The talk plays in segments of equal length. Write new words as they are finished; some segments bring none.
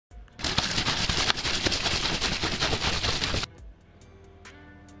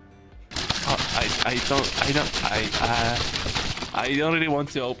I don't really want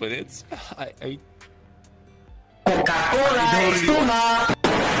to open it. Coca-Cola, ESPUMA.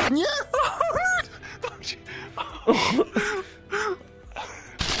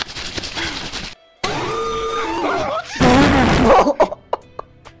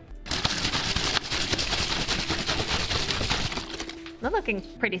 They're looking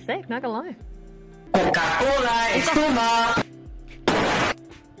pretty thick, not gonna lie. Coca-Cola, ESPUMA.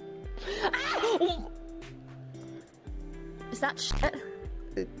 Is that shit?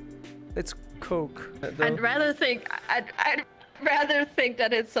 It's Coke. I'd rather think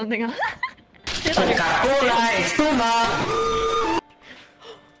that it's something else. Coca-Cola, ESPUMA.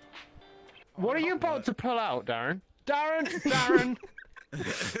 What are you about to pull out, Darren? Darren! Darren!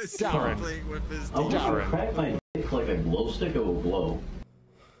 Darren! Darren! Crack my dick like a glow stick, it will glow.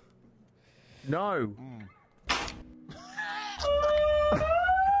 No.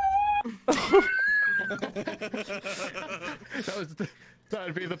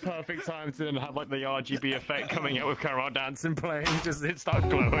 That'd be the perfect time to then have like the RGB effect coming out with Carol dancing playing, just it starts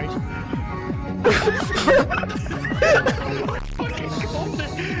glowing.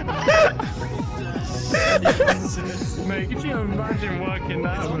 Mate, could you imagine working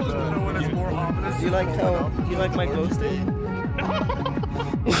that with no one is more harmless? Do you like my glow stick?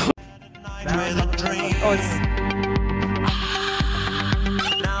 Oh, it's...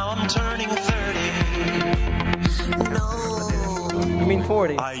 Now I'm turning 30. No. You mean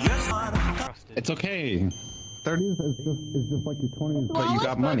 40? It's okay. 30 is just like your 20s, but you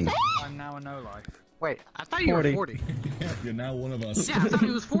got money. I'm now a no life. Wait, I thought you were 40. You're now one of us. Yeah, I thought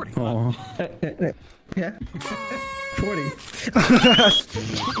he was 40. Oh. Yeah. 40.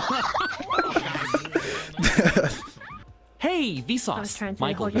 Hey, Vsauce.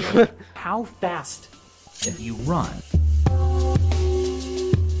 Michael here. How fast if you run?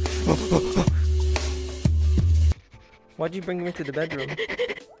 Why'd you bring me to the bedroom?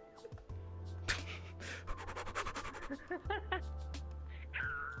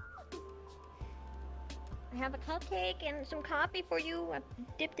 I have a cupcake and some coffee for you. I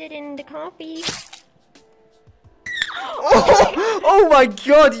dipped it in the coffee. Oh my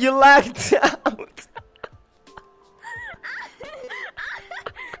god, you lagged out!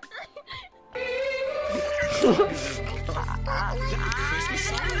 Christmas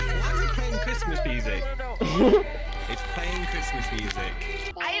song? Why is it playing Christmas music? It's playing Christmas music.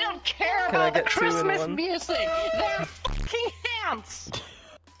 I don't care Can I about the get two in Christmas one? music! They're fucking ants!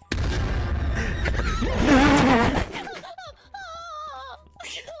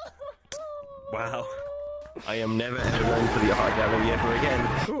 Wow. I am never ever going for the art gallery ever again.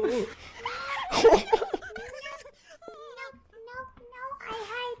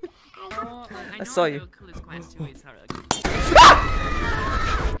 I saw you.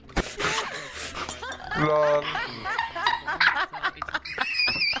 Wrong. I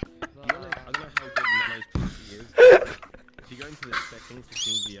don't know how good Nano's PC is. If you go into the settings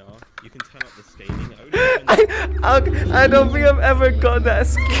between VR, you can turn up the scaling. I don't think I've ever got that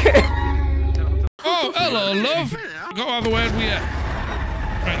scared. Oh, hello, love. Go all the way with you.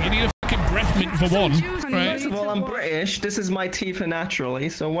 Right, you need a fucking breath mint for one, right? First of all, I'm British. This is my teeth naturally,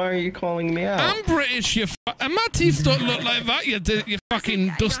 so why are you calling me out? I'm British, and my teeth don't look like that, you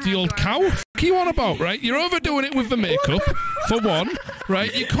fucking dusty old cow. What you on about, right? You're overdoing it with the makeup, for one,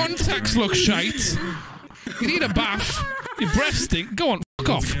 right? Your contacts look shite. You need a bath. Your breath stink. Go on, fuck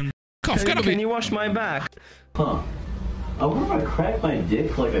off. Fuck off, get up here. Can you wash my back? Huh. I wonder if I crack my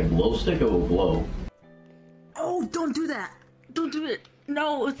dick like a glow stick, it will glow. Oh, don't do that. Don't do it.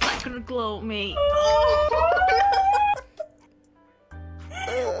 No, it's not gonna glow me. Oh,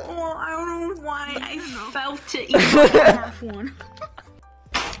 I don't know why I felt it even though I have one.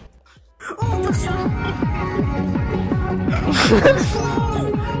 Oh, what's up?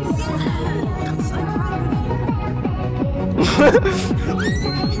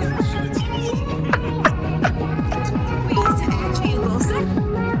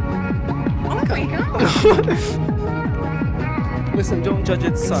 Oh my god! Listen, don't judge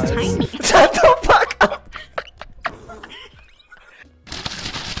its size. Shut the fuck up!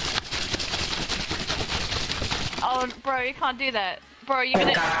 Oh, bro, you can't do that. Bro, you're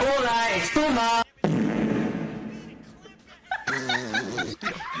gonna. Coca-Cola, ESPUMA.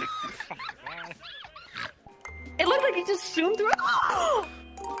 It looked like you just zoomed through it. Oh!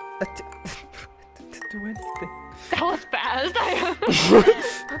 Didn't do anything. That was fast. Oh,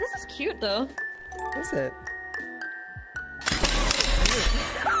 this is cute though. What is it?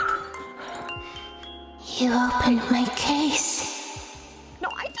 You opened my case. No,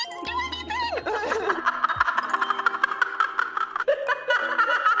 I didn't do anything.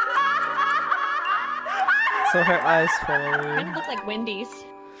 So her eyes follow Kind you. of look like Wendy's.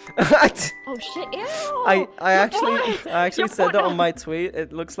 Oh shit! Ew! I actually said that on my tweet.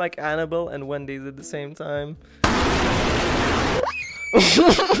 It looks like Annabelle and Wendy's at the same time.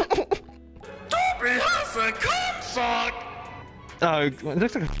 Oh, it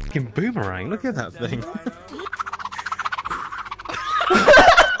looks like a fucking boomerang. Look at that thing.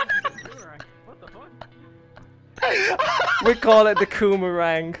 We call it the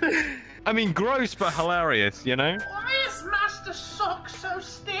Coomerang. I mean, gross but hilarious, you know? Why is Master Sock so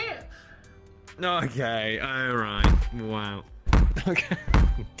stiff? Okay, alright. Wow. Okay.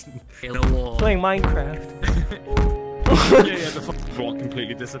 Playing Minecraft. yeah, the fucking block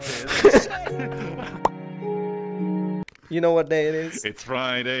completely disappears. You know what day it is? It's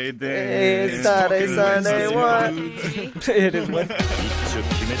Friday day. It's Saturday, Sunday, what? It is Wednesday.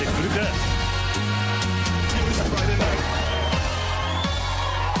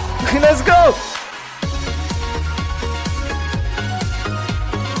 Let's go!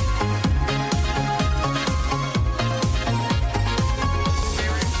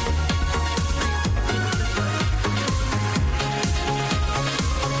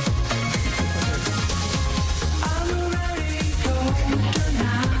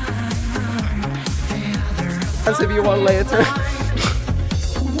 As if you want later.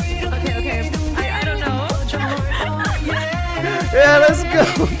 Okay. I don't know. Yeah, let's go.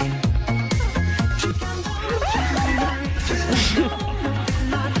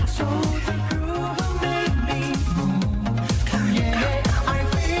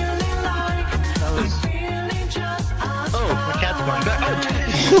 Oh, my cat's going back.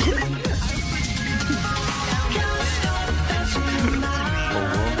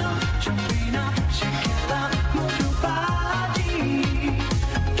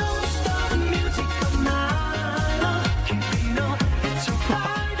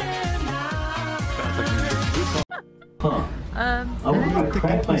 Huh. I wonder if I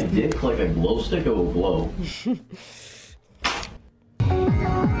crack my dick like a glow stick, it will glow.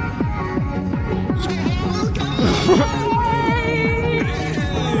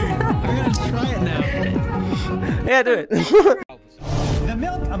 Yeah, do it. The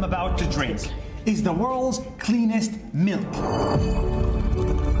milk I'm about to drink is the world's cleanest milk.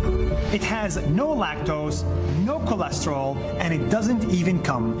 It has no lactose, no cholesterol, and it doesn't even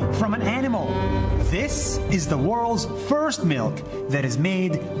come from an animal. This is the world's first milk that is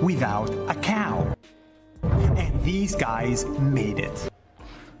made without a cow. And these guys made it.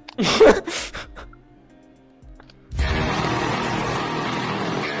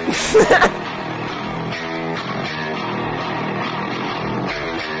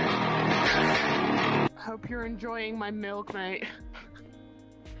 Hope you're enjoying my milk, mate.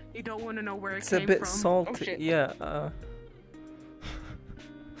 You don't want to know where it It's came a bit from. salty. Oh, shit. Yeah.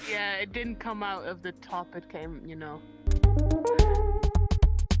 Yeah, it didn't come out of the top. It came, you know.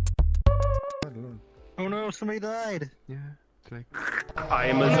 Oh no, somebody died. Yeah. I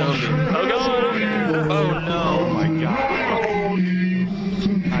am a zombie. Oh god! Oh no! Oh my god!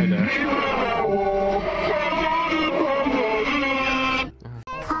 Hi there.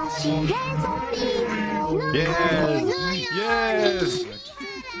 Yes! Yes!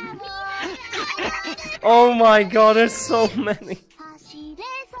 Oh my god, there's so many.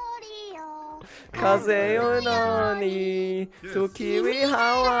 Kaze yo nani, Tokiwi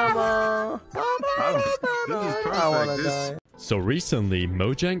hawama. I wanna die. So recently,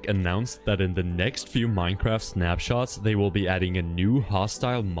 Mojang announced that in the next few Minecraft snapshots, they will be adding a new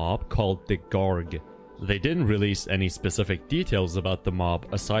hostile mob called the Garg. They didn't release any specific details about the mob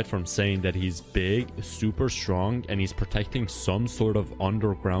aside from saying that he's big, super strong, and he's protecting some sort of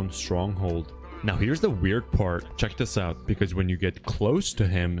underground stronghold. Now here's the weird part, check this out, because when you get close to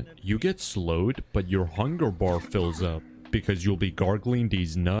him, you get slowed, but your hunger bar fills up, because you'll be gargling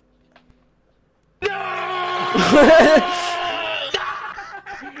these nuts.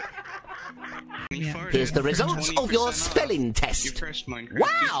 Here's the results of your spelling test.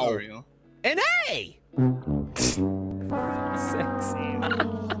 Wow! An A! Sexy.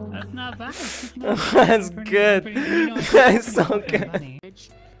 That's not bad. That's good. That's so good.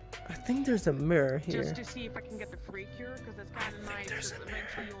 I think there's a mirror here. Just to see if I can get the free cure, because it's kind of nice. Because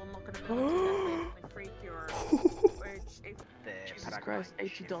eventually you'll unlock an ability the free cure. Jesus Christ,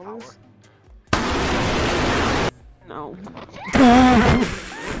 $80? No.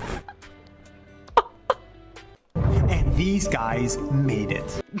 And these guys made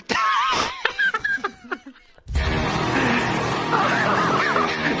it.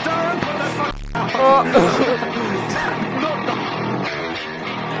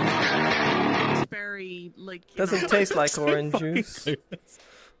 It's very, like... Doesn't taste like orange juice.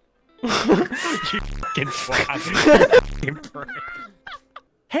 fucking twat.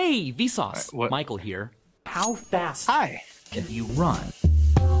 Hey, Vsauce. What? Michael here. How fast Hi. can you run?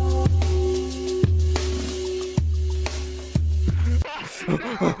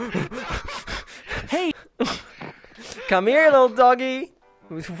 Hey. Come here, little doggy.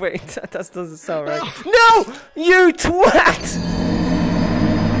 Wait, that doesn't sound right. No! You twat!